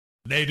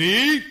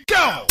Lady,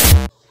 go!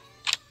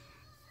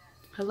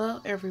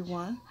 Hello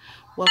everyone,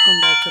 welcome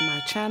back to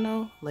my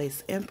channel.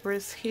 Lace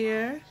Empress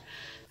here.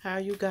 How are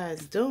you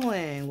guys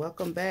doing?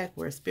 Welcome back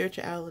where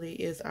spirituality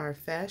is our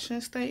fashion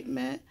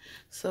statement.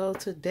 So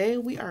today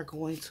we are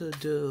going to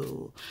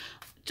do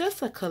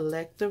just a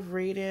collective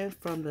reading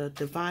from the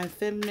divine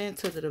feminine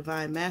to the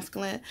divine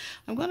masculine.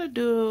 I'm going to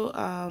do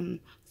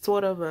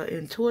sort of an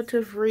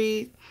intuitive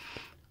read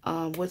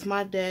with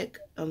my deck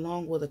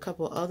along with a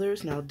couple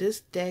others. Now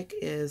this deck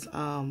is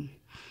from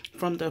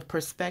the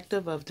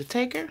perspective of the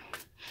taker.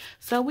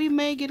 So we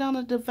may get on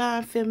the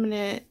divine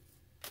feminine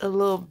a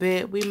little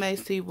bit. We may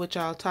see what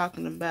y'all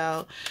talking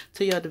about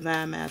to your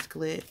divine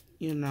masculine.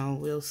 You know,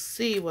 we'll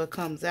see what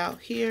comes out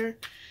here.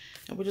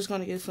 And we're just going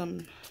to get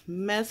some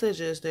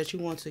messages that you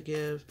want to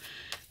give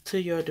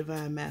to your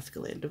divine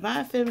masculine.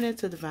 Divine feminine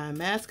to divine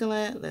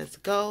masculine. Let's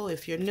go.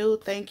 If you're new,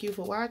 thank you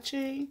for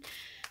watching.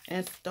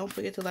 And don't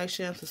forget to like,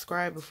 share, and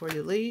subscribe before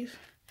you leave.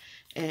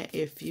 And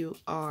if you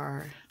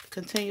are a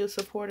continued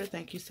supporter,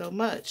 thank you so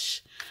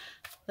much.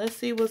 Let's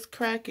see what's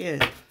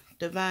cracking.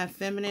 Divine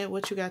feminine,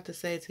 what you got to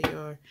say to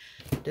your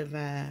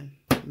divine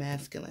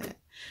masculine?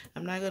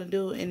 I'm not going to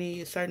do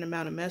any certain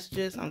amount of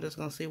messages. I'm just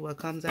going to see what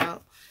comes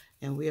out,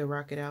 and we'll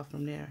rock it out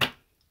from there.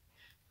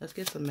 Let's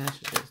get some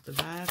messages.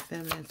 Divine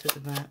feminine to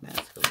divine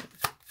masculine.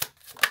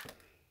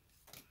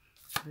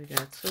 We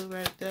got two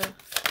right there.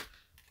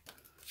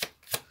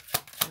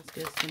 Let's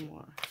get some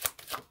more.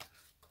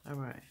 All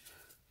right.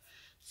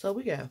 So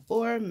we got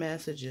 4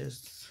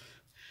 messages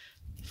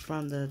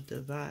from the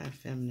divine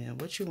feminine.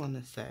 What you want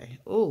to say?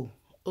 Ooh,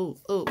 ooh,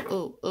 ooh,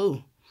 ooh,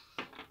 ooh.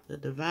 The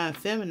divine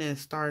feminine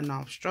starting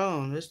off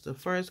strong. This is the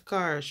first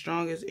card,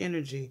 strongest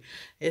energy.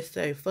 It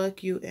say,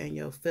 fuck you and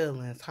your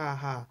feelings. Ha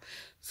ha.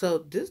 So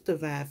this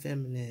divine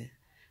feminine,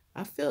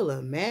 I feel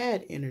a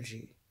mad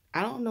energy.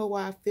 I don't know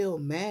why I feel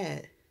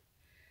mad.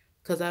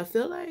 Because I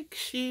feel like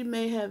she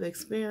may have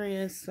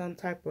experienced some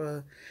type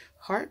of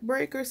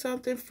heartbreak or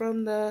something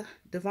from the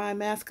divine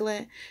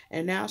masculine.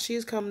 And now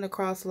she's coming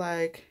across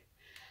like,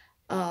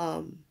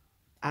 I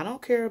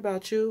don't care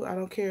about you. I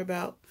don't care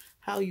about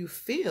how you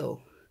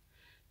feel.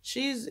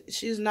 She's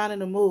not in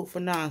the mood for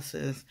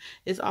nonsense.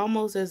 It's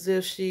almost as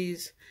if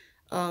she's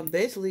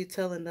basically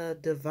telling the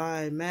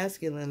divine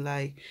masculine,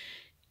 like,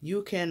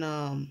 you can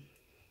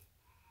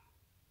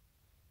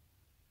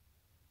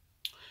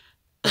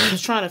I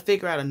was trying to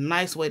figure out a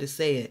nice way to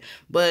say it,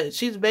 but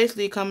she's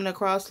basically coming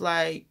across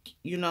like,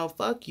 you know,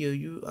 fuck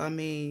you. I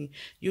mean,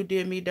 you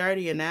did me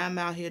dirty and now I'm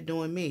out here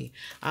doing me.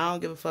 I don't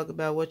give a fuck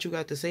about what you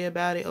got to say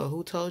about it or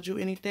who told you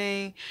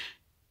anything.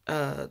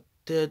 The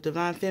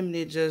divine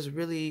feminine just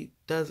really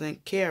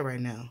doesn't care right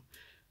now.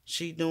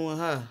 She doing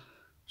her.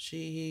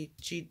 She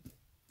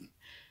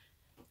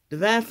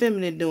divine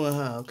feminine doing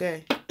her,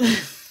 okay?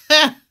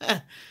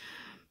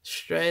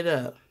 Straight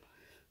up.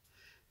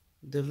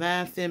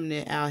 Divine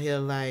feminine out here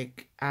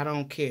like, I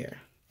don't care.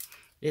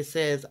 It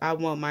says, I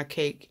want my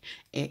cake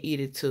and eat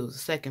it too.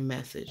 Second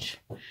message.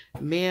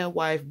 Man,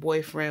 wife,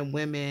 boyfriend,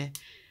 women,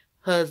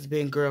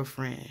 husband,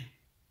 girlfriend.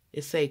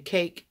 It say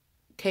cake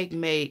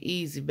made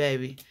easy,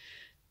 baby.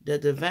 The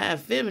divine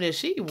feminine,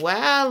 she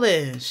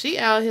wildin'. She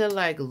out here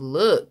like,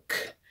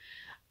 look,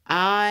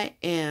 I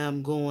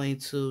am going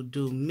to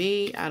do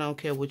me. I don't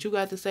care what you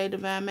got to say,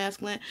 divine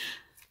masculine.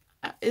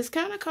 It's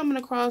kind of coming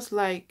across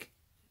like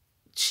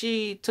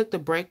she took the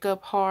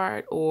breakup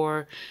hard,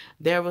 or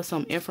there was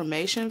some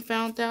information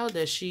found out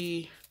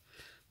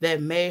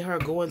that made her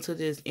go into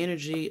this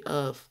energy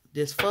of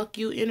this fuck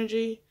you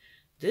energy.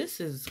 This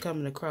is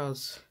coming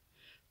across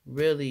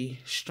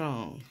really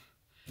strong.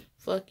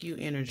 Fuck you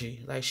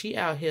energy. Like she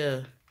out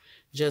here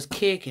just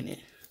kicking it.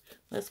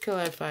 Let's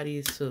clarify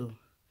these two.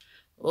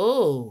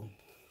 Oh.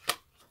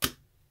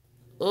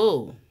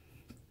 Oh.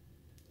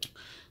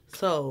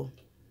 So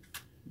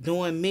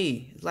doing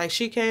me. Like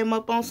she came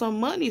up on some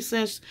money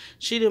since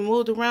she done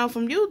moved around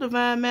from you,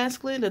 divine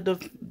masculine.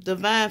 The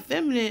divine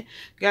feminine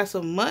got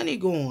some money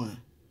going.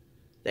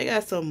 They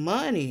got some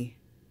money.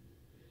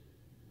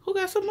 Who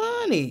got some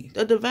money?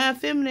 The divine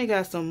feminine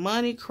got some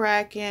money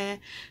cracking.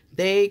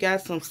 They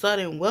got some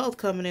sudden wealth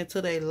coming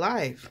into their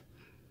life.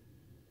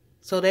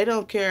 So they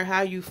don't care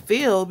how you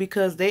feel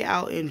because they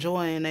out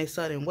enjoying their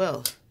sudden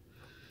wealth.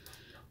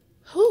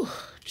 Whew,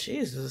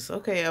 Jesus.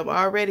 Okay, I'm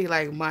already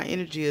like, my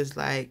energy is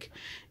like,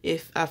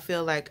 if I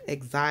feel like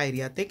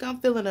anxiety. I think I'm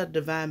feeling a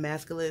divine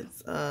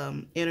masculine's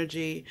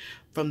energy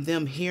from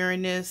them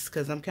hearing this,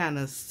 because I'm kind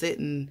of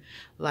sitting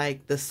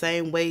like the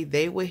same way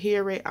they would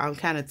hear it. I'm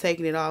kind of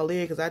taking it all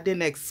in because I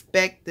didn't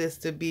expect this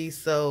to be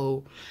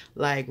so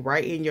like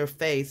right in your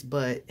face.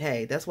 But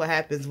hey, that's what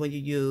happens when you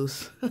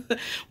use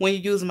when you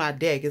use my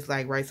deck. It's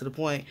like right to the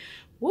point.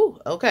 Woo,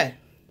 okay.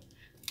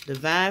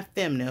 Divine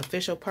feminine,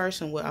 official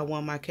person. I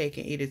want my cake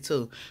and eat it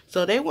too.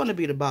 So they want to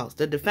be the boss.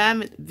 The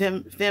divine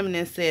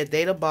feminine said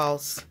they the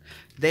boss.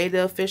 They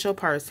the official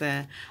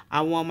person.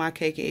 I want my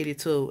cake and eat it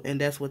too.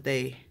 And that's what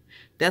they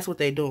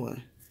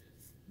doing.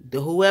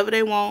 Whoever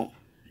they want,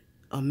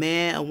 a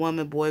man, a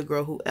woman, boy,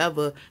 girl,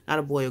 whoever, not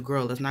a boy or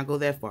girl, let's not go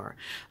that far.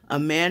 A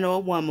man or a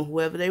woman,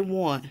 whoever they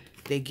want,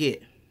 they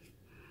get.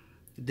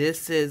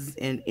 This is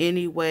in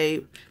any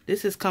way,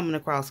 this is coming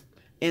across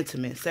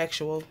intimate,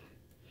 sexual,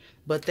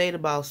 but they the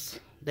boss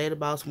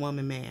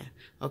woman, man.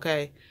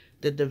 Okay?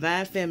 The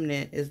divine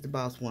feminine is the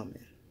boss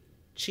woman.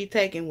 She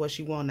taking what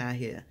she want out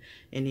here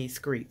in these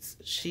streets.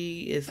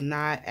 She is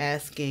not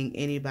asking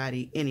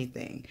anybody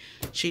anything.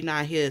 She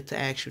not here to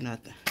ask you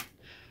nothing.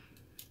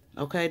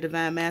 Okay,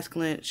 divine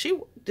masculine.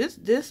 This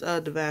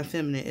divine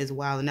feminine is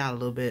wilding out a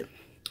little bit.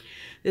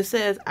 It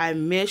says, I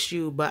miss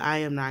you, but I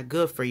am not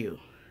good for you.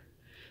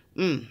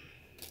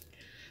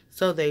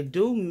 So they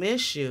do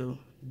miss you,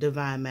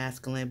 divine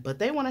masculine, but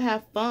they want to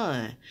have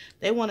fun.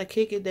 They want to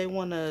kick it. They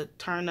want to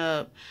turn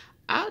up.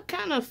 I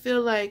kind of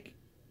feel like,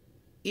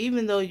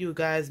 even though you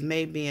guys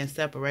may be in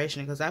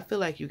separation, because I feel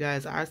like you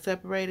guys are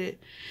separated,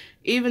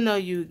 even though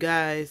you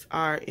guys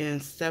are in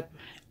separation,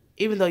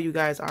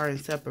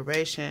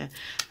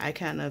 I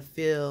kind of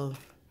feel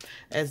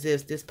as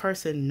if this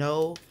person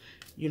know,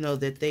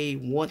 that they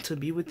want to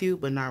be with you,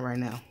 but not right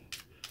now,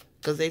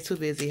 because they too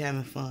busy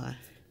having fun.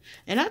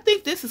 And I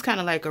think this is kind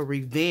of like a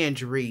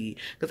revenge read,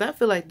 because I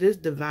feel like this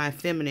divine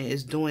feminine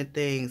is doing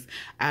things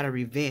out of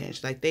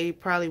revenge. Like, they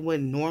probably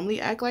wouldn't normally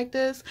act like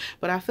this,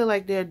 but I feel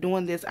like they're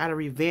doing this out of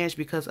revenge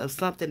because of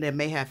something that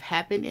may have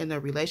happened in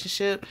their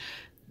relationship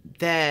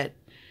that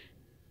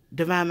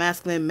divine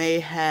masculine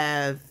may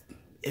have.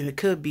 It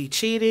could be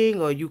cheating,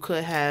 or you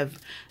could have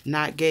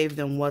not gave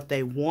them what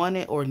they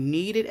wanted or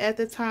needed at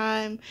the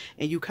time,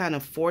 and you kind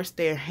of forced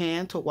their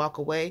hand to walk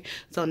away.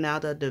 So now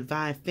the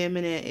divine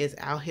feminine is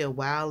out here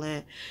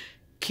wilding,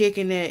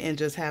 kicking it, and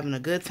just having a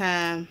good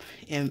time.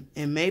 And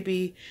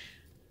maybe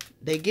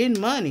they getting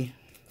money.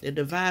 The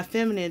divine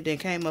feminine then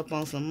came up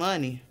on some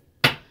money.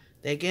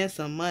 They getting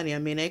some money. I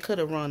mean, they could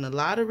have run a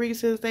lot of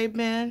reasons they've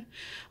been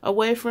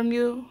away from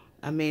you.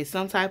 I mean,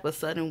 some type of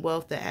sudden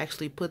wealth that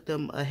actually put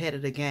them ahead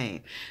of the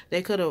game.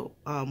 They could have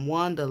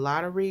won the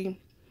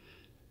lottery.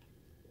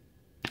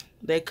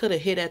 They could have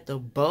hit at the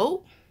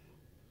boat.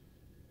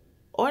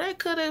 Or they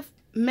could have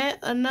met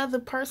another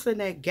person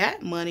that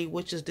got money,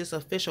 which is this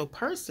official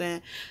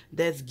person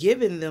that's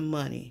giving them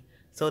money.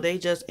 So they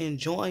just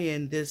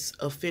enjoying this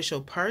official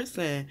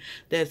person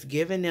that's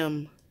giving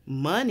them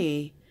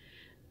money,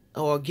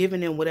 or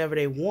giving them whatever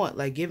they want,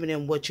 like giving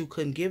them what you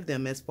couldn't give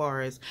them as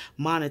far as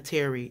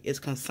monetary is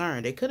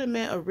concerned. They could have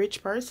met a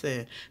rich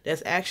person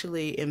that's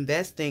actually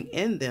investing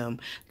in them.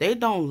 They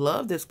don't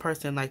love this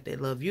person like they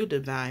love you,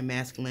 divine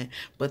masculine,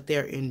 but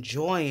they're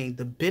enjoying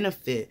the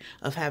benefit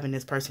of having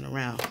this person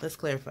around. Let's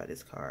clarify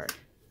this card.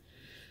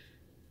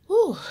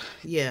 Whew,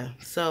 yeah,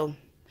 so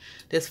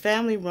this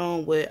family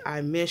room with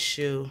I miss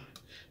you.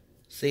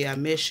 See, I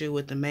miss you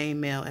with the main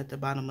male at the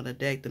bottom of the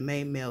deck. The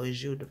main male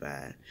is you,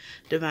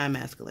 divine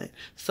masculine.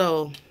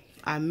 So,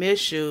 I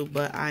miss you,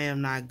 but I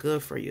am not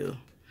good for you.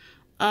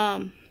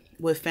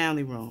 With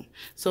family room.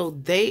 So,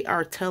 they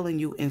are telling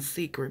you in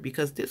secret,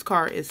 because this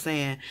card is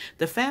saying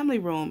the family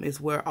room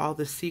is where all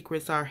the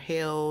secrets are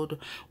held,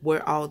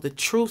 where all the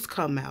truths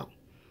come out.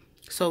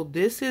 So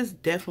this is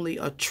definitely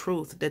a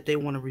truth that they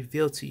want to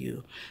reveal to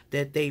you,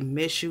 that they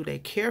miss you, they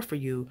care for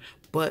you,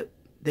 but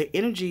the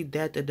energy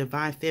that the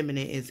divine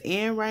feminine is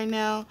in right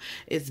now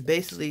is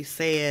basically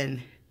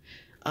saying,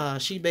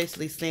 she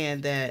basically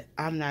saying that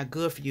I'm not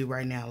good for you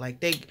right now. Like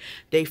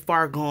they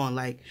far gone.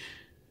 Like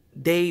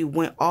they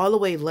went all the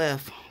way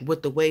left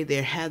with the way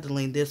they're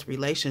handling this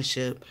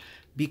relationship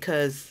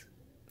because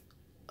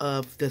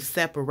of the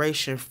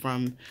separation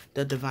from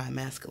the divine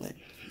masculine.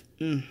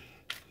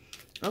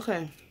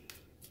 Okay.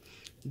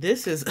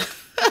 This is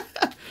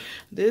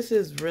this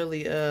is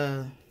really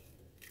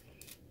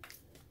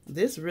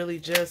this really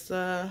just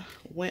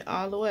went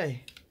all the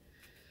way.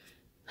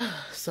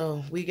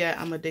 So we got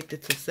I'm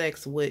addicted to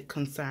sex with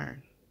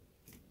concern.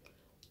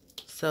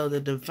 So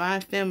the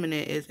divine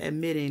feminine is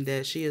admitting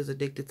that she is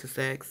addicted to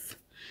sex.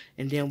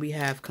 And then we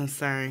have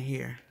concern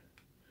here.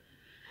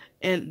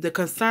 And the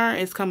concern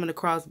is coming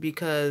across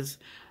because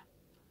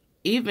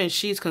even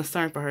she's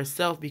concerned for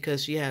herself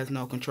because she has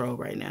no control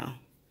right now.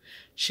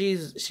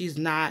 She's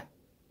not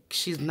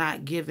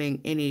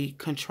giving any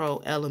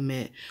control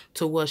element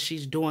to what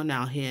she's doing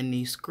out here in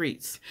these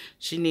streets.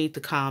 She needs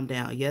to calm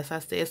down. Yes, I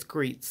said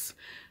streets.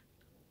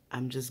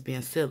 I'm just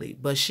being silly.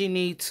 But she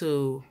needs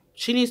to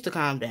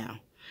calm down.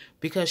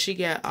 Because she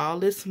got all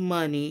this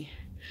money,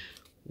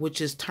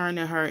 which is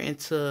turning her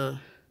into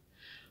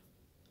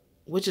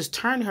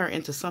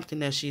something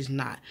that she's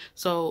not.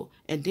 So,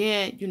 and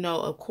then, you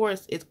know, of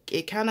course,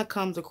 it kind of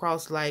comes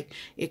across like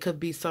it could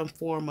be some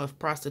form of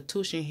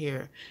prostitution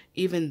here,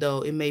 even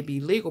though it may be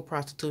legal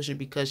prostitution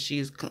because she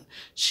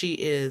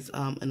is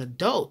an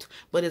adult.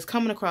 But it's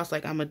coming across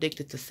like I'm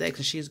addicted to sex,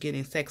 and she's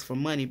getting sex for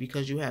money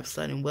because you have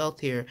sudden wealth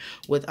here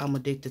with I'm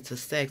addicted to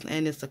sex,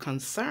 and it's a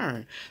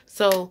concern.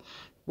 So,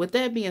 with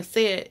that being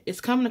said, it's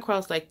coming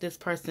across like this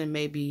person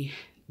may be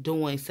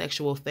doing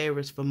sexual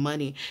favors for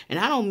money. And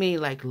I don't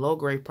mean like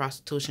low-grade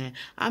prostitution.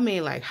 I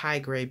mean like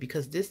high-grade,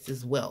 because this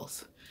is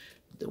wealth.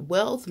 The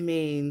wealth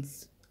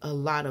means a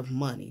lot of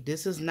money.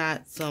 This is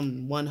not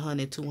some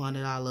 $100,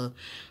 $200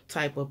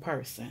 type of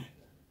person.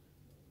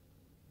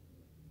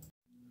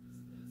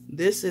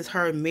 This is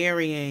her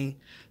marrying.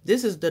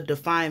 This is the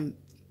divine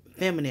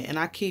feminine, and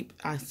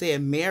I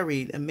said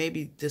married, and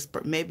maybe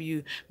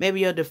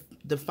your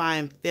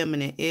divine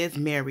feminine is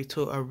married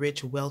to a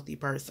rich, wealthy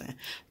person.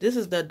 This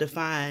is the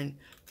divine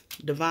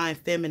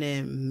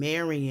feminine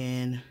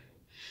marrying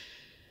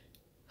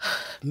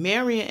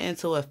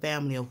into a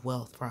family of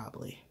wealth,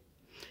 probably.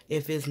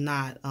 If it's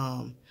not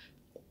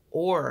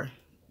or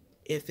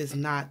if it's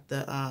not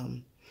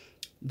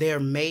their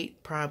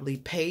mate probably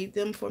paid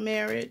them for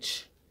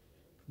marriage,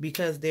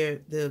 because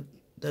the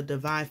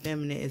divine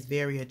feminine is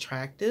very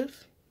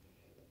attractive.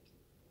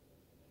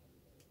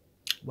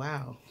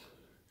 Wow.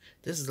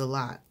 This is a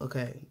lot.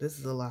 Okay, this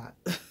is a lot.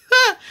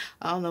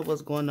 I don't know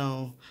what's going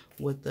on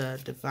with the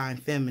divine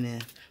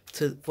feminine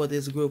for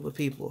this group of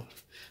people,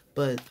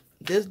 but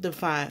this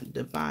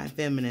divine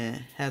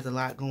feminine has a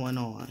lot going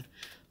on.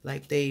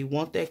 Like, they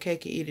want their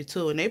cake and eat it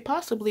too, and they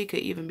possibly could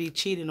even be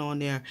cheating on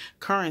their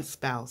current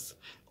spouse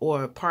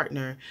or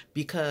partner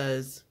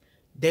because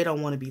they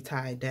don't want to be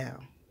tied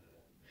down.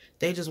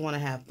 They just want to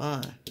have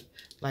fun.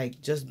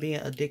 Like, just being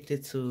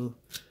addicted to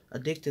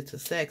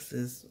sex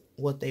is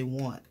what they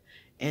want.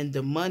 And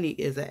the money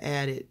is an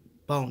added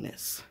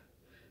bonus.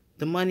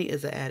 The money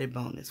is an added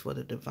bonus for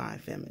the divine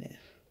feminine.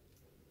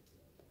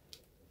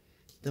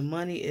 The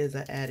money is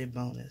an added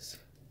bonus.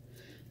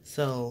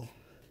 So,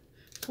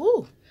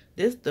 whoo,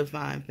 this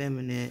divine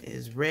feminine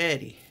is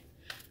ready.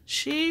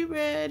 She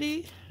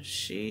ready.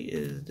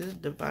 This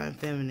divine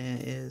feminine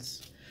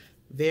is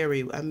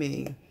very,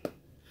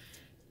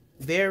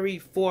 very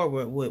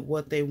forward with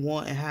what they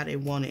want and how they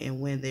want it and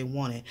when they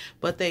want it.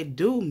 But they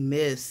do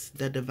miss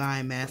the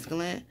divine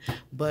masculine.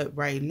 But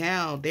right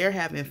now, they're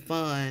having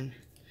fun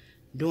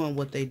doing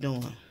what they're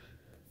doing.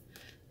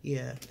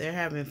 Yeah, they're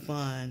having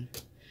fun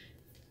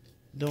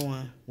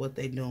doing what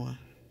they're doing.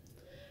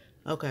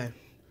 Okay.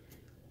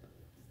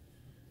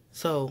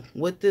 So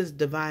with this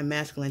divine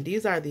masculine,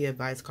 these are the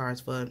advice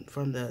cards for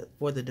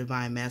the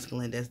divine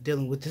masculine that's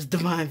dealing with this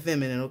divine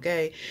feminine,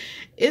 okay?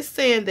 It's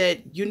saying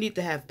that you need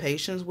to have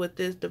patience with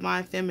this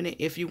divine feminine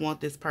if you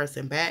want this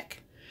person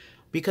back,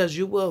 because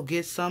you will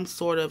get some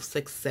sort of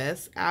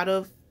success out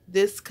of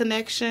this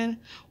connection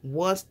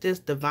once this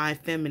divine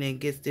feminine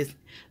gets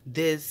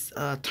this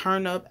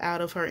turn up out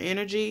of her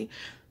energy.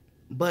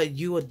 But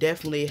you will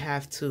definitely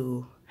have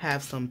to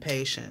have some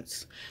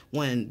patience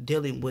when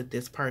dealing with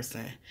this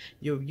person.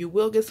 You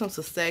will get some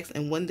success,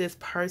 and when this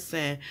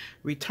person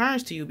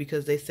returns to you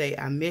because they say,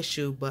 I miss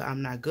you, but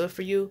I'm not good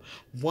for you,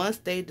 once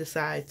they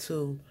decide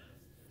to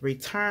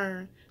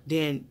return,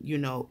 then, you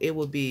know, it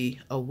will be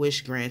a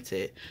wish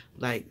granted.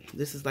 Like,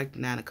 this is like the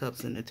Nine of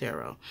Cups in the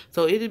tarot.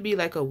 So it'd be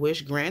like a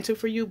wish granted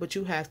for you, but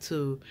you have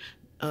to,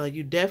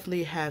 you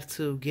definitely have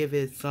to give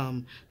it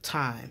some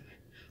time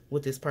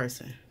with this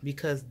person,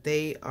 because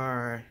they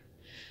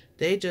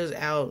just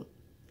out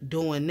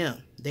doing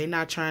them. They're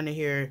not trying to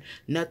hear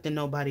nothing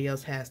nobody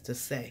else has to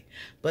say.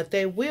 But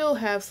they will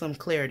have some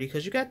clarity,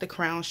 because you got the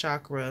crown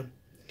chakra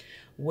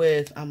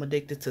with I'm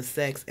addicted to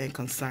sex and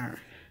concern.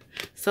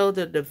 So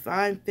the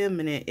divine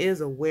feminine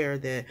is aware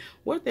that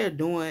what they're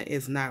doing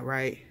is not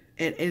right.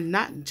 And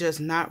not just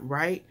not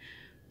right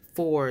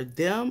for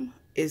them,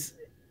 it's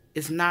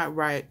not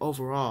right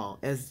overall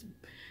as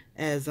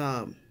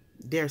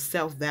their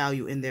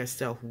self-value and their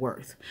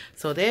self-worth.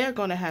 So they're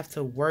going to have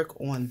to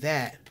work on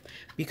that,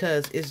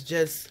 because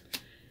it's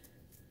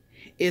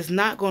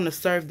not going to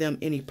serve them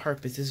any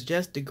purpose. It's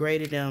just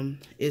degrading them.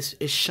 It's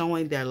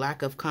showing their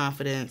lack of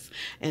confidence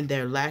and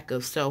their lack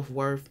of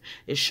self-worth.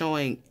 It's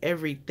showing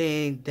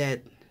everything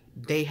that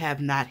they have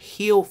not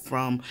healed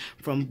from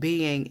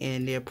being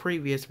in their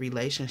previous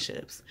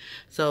relationships.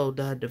 So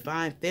the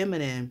divine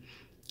feminine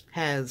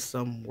has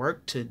some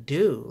work to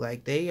do.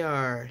 Like,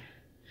 they're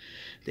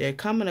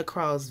coming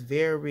across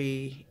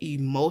very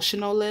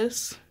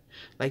emotionless.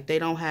 Like, they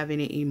don't have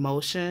any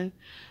emotion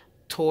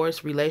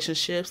towards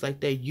relationships. Like,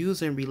 they're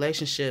using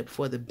relationship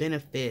for the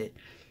benefit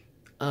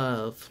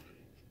of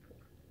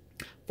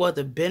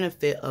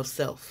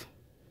self,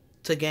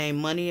 to gain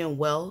money and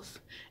wealth,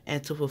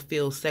 and to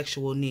fulfill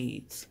sexual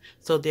needs.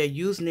 So they're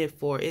using it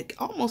for, it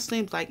almost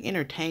seems like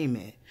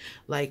entertainment,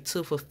 like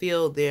to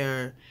fulfill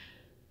their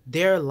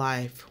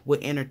life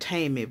with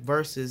entertainment,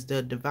 versus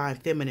the divine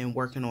feminine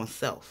working on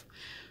self.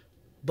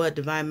 But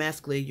divine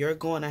masculine, you're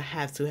going to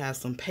have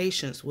some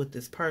patience with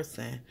this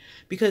person,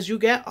 because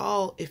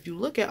if you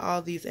look at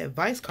all these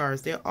advice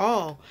cards, they're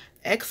all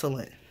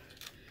excellent.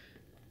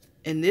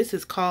 And this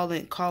is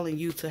calling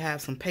you to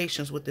have some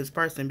patience with this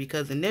person,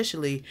 because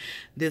initially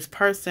this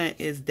person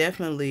is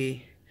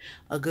definitely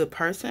a good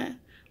person,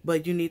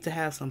 but you need to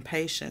have some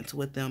patience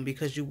with them,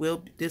 because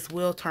this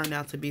will turn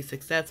out to be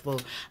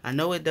successful. I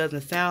know it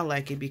doesn't sound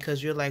like it,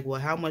 because you're like,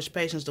 well, how much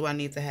patience do I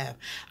need to have?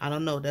 I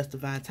don't know. That's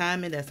divine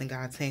timing. That's in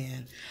God's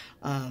hand.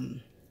 I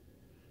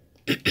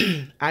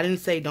didn't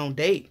say don't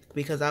date,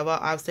 because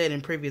I've said in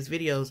previous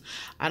videos,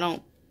 I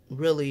don't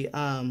really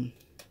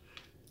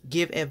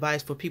give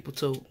advice for people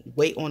to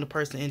wait on the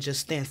person and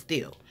just stand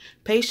still.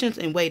 Patience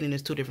and waiting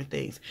is two different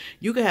things.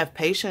 You can have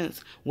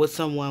patience with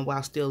someone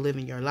while still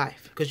living your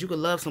life, because you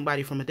can love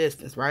somebody from a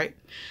distance, right?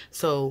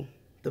 So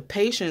the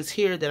patience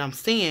here that I'm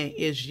seeing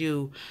is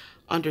you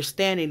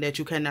understanding that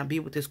you cannot be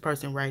with this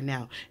person right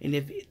now. And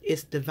if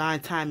it's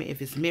divine timing,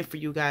 if it's meant for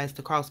you guys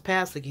to cross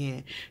paths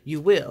again, you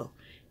will,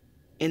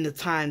 in the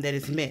time that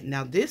it's meant.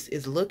 Now, this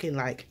is looking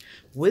like,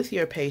 with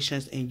your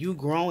patience and you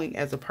growing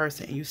as a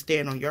person and you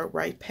staying on your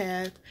right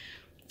path,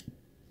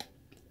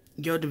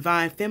 your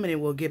divine feminine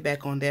will get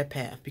back on their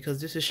path, because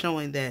this is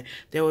showing that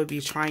there will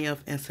be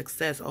triumph and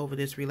success over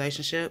this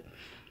relationship.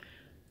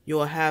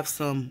 You'll have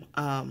some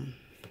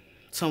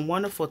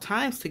wonderful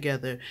times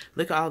together.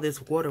 Look at all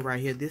this water right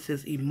here. This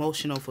is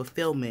emotional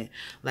fulfillment,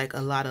 like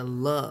a lot of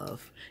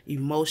love,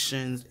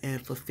 emotions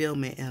and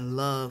fulfillment and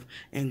love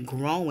and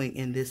growing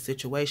in this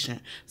situation.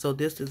 So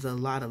this is a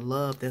lot of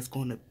love that's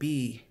going to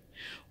be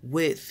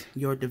with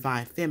your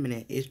divine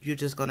feminine. You're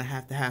just going to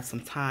have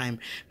some time,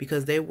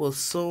 because they will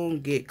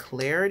soon get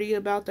clarity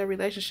about their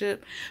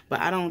relationship,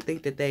 but I don't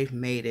think that they've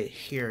made it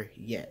here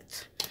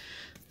yet.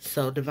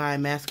 So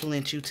divine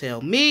masculine, you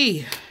tell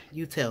me,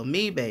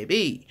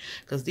 baby,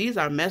 because these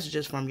are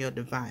messages from your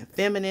divine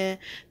feminine.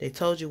 They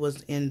told you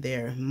what's in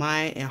their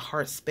mind and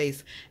heart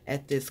space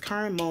at this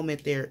current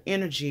moment. Their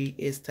energy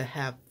is to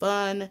have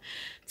fun,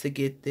 to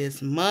get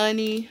this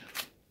money.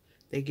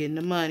 They're getting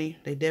the money.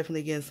 They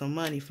definitely getting some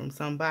money from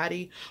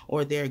somebody,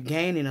 or they're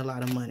gaining a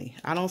lot of money.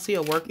 I don't see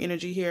a work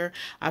energy here.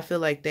 I feel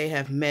like they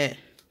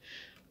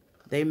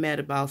met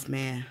a boss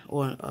man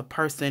or a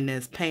person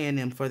that's paying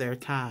them for their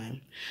time.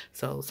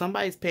 So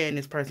somebody's paying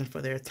this person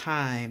for their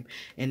time,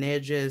 and they're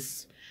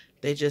just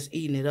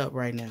eating it up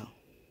right now.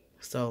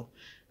 So,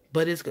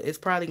 but it's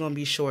probably going to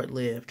be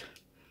short-lived.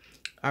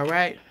 All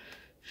right.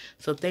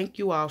 So thank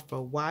you all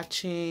for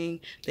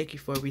watching. Thank you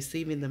for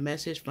receiving the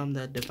message from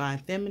the divine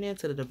feminine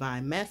to the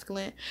divine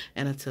masculine.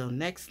 And until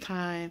next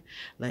time,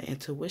 let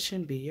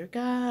intuition be your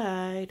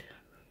guide.